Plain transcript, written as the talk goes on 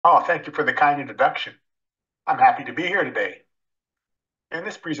Oh, thank you for the kind introduction. I'm happy to be here today. In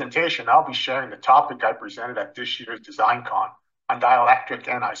this presentation, I'll be sharing the topic I presented at this year's DesignCon on dielectric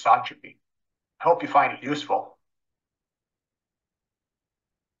anisotropy. I hope you find it useful.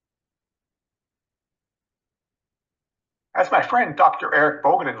 As my friend Dr. Eric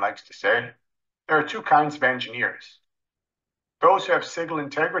Boganen likes to say, there are two kinds of engineers: those who have signal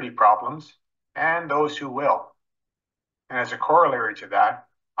integrity problems and those who will. And as a corollary to that,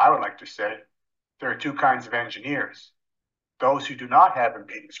 I would like to say there are two kinds of engineers: those who do not have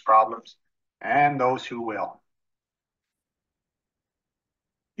impedance problems and those who will.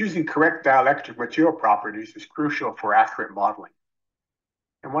 Using correct dielectric material properties is crucial for accurate modeling.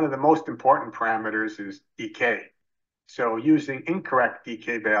 And one of the most important parameters is decay. So using incorrect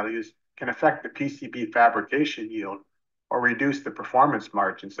decay values can affect the PCB fabrication yield or reduce the performance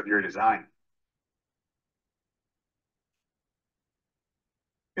margins of your design.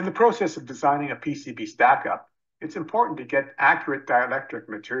 In the process of designing a PCB stack-up, it's important to get accurate dielectric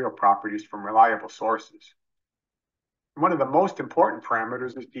material properties from reliable sources. One of the most important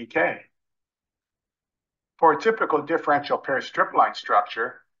parameters is decay. For a typical differential pair stripline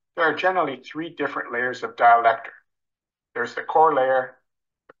structure, there are generally three different layers of dielectric. There's the core layer,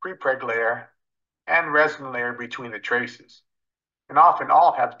 the prepreg layer, and resin layer between the traces, and often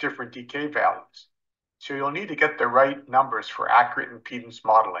all have different decay values. So you'll need to get the right numbers for accurate impedance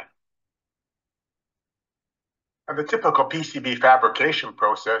modeling. And the typical PCB fabrication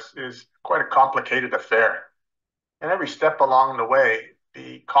process is quite a complicated affair. And every step along the way,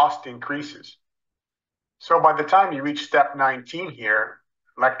 the cost increases. So by the time you reach step 19 here,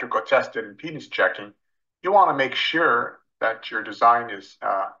 electrical tested impedance checking, you want to make sure that your design is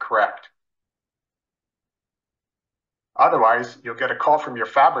correct. Otherwise, you'll get a call from your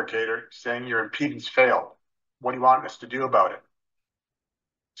fabricator saying your impedance failed. What do you want us to do about it?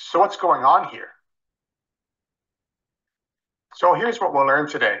 So what's going on here? So here's what we'll learn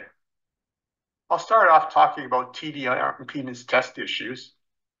today. I'll start off talking about TDR impedance test issues.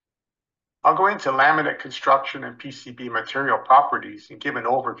 I'll go into laminate construction and PCB material properties and give an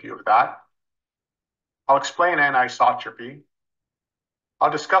overview of that. I'll explain anisotropy. I'll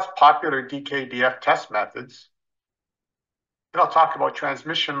discuss popular DKDF test methods. Then I'll talk about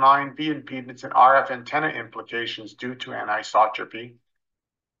transmission line, V impedance, and RF antenna implications due to anisotropy.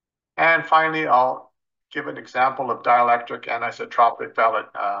 And finally, I'll give an example of dielectric anisotropic valid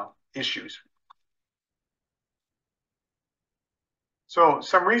issues. So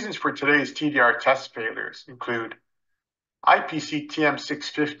some reasons for today's TDR test failures include IPC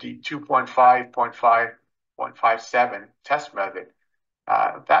TM650 2.5.5.57 test method.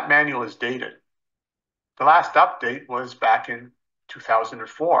 That manual is dated. The last update was back in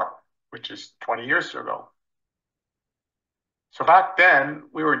 2004, which is 20 years ago. So back then,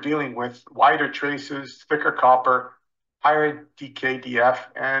 we were dealing with wider traces, thicker copper, higher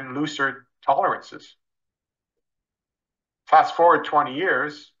DKDF, and looser tolerances. Fast forward 20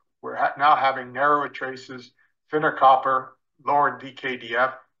 years, we're now having narrower traces, thinner copper, lower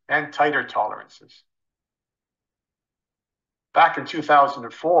DKDF, and tighter tolerances. Back in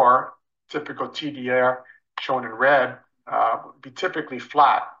 2004, typical TDR, shown in red, would be typically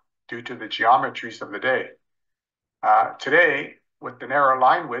flat due to the geometries of the day. Today, with the narrow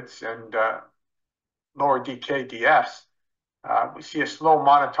line widths and lower DKDFs, we see a slow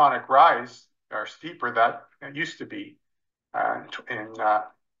monotonic rise, or steeper than it used to be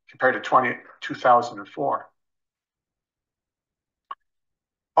compared to 2004.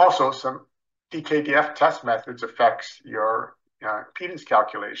 Also, some DKDF test methods affects your impedance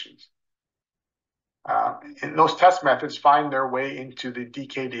calculations. And those test methods find their way into the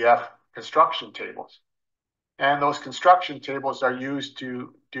DKDF construction tables. And those construction tables are used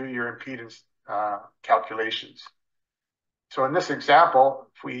to do your impedance calculations. So in this example,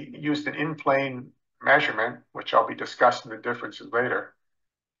 if we used an in-plane measurement, which I'll be discussing the differences later,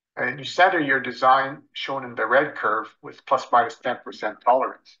 and you center your design shown in the red curve with plus minus 10%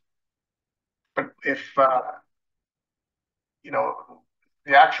 tolerance. But if,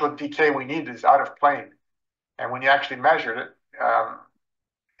 the actual decay we need is out of plane, and when you actually measured it,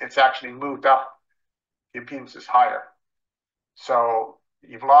 it's actually moved up, the impedance is higher. So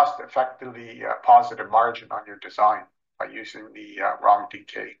you've lost effectively a positive margin on your design by using the wrong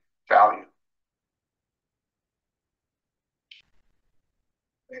decay value.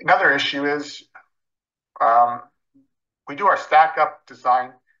 Another issue is we do our stack-up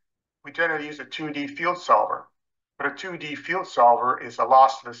design. We generally use a 2D field solver, but a 2D field solver is a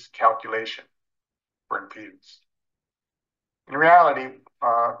lossless calculation for impedance. In reality,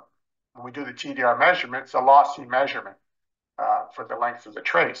 when we do the TDR measurement, it's a lossy measurement. for the length of the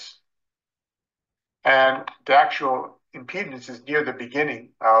trace. And the actual impedance is near the beginning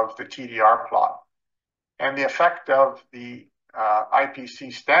of the TDR plot. And the effect of the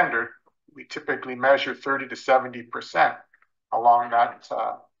IPC standard, we typically measure 30 to 70% along that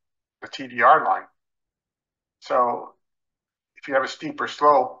the TDR line. So if you have a steeper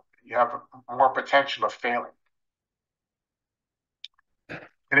slope, you have more potential of failing.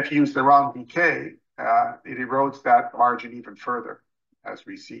 And if you use the wrong decay, it erodes that margin even further, as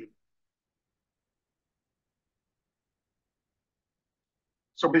we see.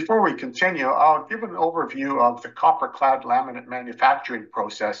 So before we continue, I'll give an overview of the copper-clad laminate manufacturing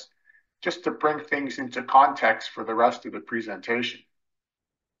process, just to bring things into context for the rest of the presentation.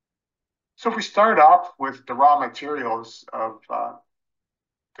 So if we start off with the raw materials of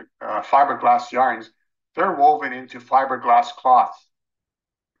the fiberglass yarns, they're woven into fiberglass cloth,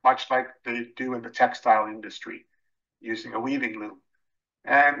 much like they do in the textile industry, using a weaving loom.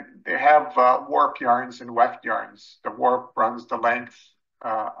 And they have warp yarns and weft yarns. The warp runs the length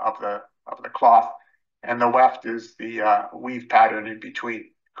of the cloth, and the weft is the weave pattern in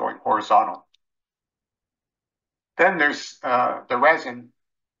between, going horizontal. Then there's the resin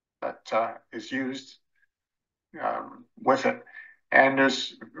that is used with it. And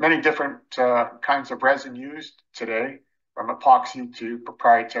there's many different kinds of resin used today, from epoxy to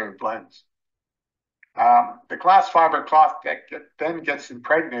proprietary blends. The glass fiber cloth then gets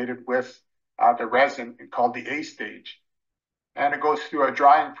impregnated with the resin called the A stage. And it goes through a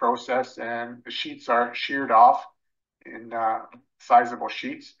drying process, and the sheets are sheared off in sizable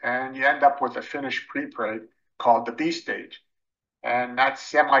sheets, and you end up with a finished prepreg called the B stage. And that's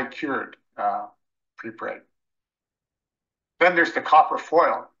semi-cured prepreg. Then there's the copper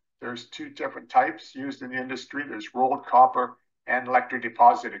foil. There's two different types used in the industry. There's rolled copper and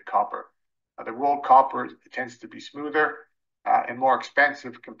electrodeposited copper. The rolled copper tends to be smoother and more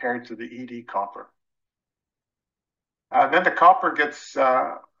expensive compared to the ED copper. Then the copper gets,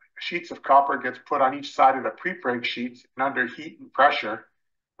 sheets of copper gets put on each side of the prepreg sheets, and under heat and pressure,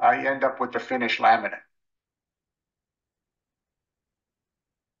 you end up with the finished laminate.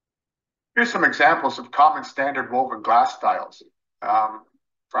 Here's some examples of common standard woven glass styles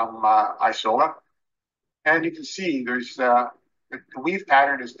from Isola. And you can see there's the weave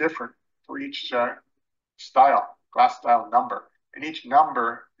pattern is different for each style, glass style number, and each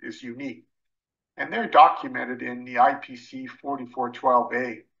number is unique. And they're documented in the IPC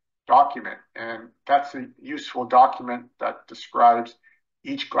 4412A document. And that's a useful document that describes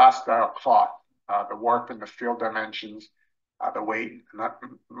each glass style cloth, the warp and the field dimensions, the weight, and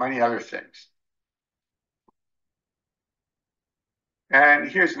many other things. And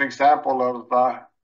here's an example of